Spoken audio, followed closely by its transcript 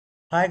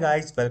Hi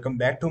guys, welcome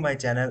back to my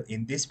channel.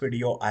 In this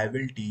video, I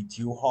will teach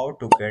you how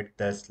to get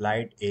the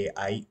slide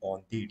AI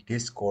on the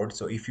Discord.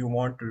 So if you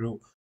want to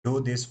do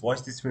this,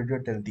 watch this video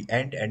till the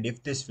end. And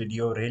if this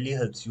video really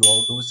helps you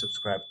out, do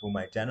subscribe to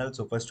my channel.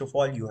 So first of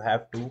all, you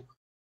have to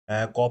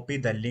copy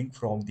the link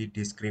from the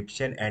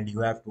description and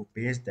you have to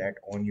paste that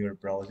on your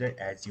browser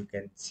as you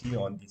can see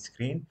on the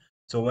screen.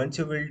 So once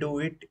you will do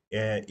it,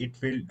 it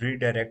will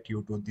redirect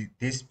you to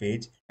this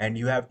page and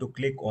you have to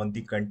click on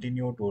the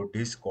continue to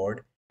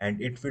Discord and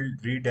it will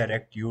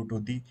redirect you to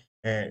the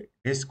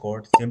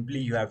Discord. Simply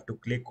you have to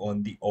click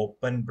on the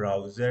open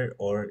browser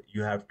or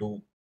you have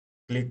to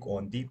click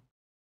on the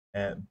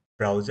uh,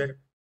 browser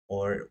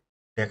or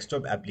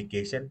desktop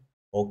application.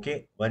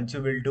 Okay, once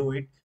you will do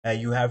it,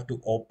 you have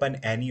to open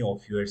any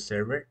of your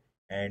server,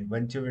 and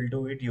once you will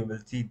do it, you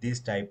will see this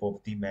type of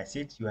the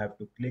message. You have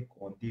to click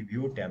on the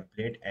view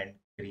template and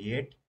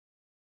create.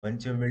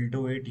 Once you will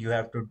do it, you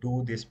have to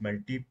do this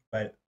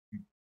multiple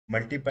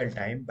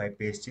time by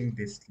pasting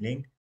this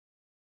link.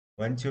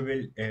 Once you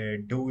will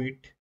do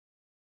it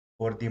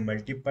for the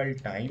multiple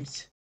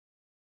times,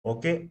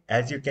 okay,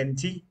 as you can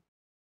see,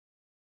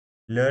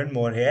 learn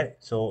more here.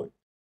 So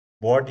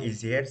what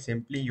is here,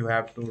 simply you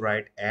have to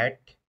write at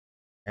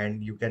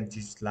and you can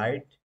see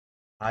slide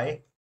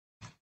hi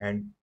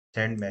and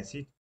send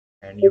message,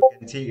 and you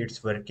can see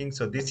it's working.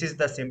 So this is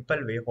the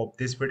simple way. Hope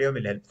this video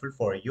will helpful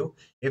for you.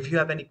 If you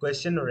have any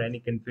question or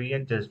any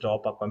confusion, just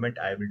drop a comment.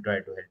 I will try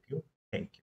to help you. Thank you.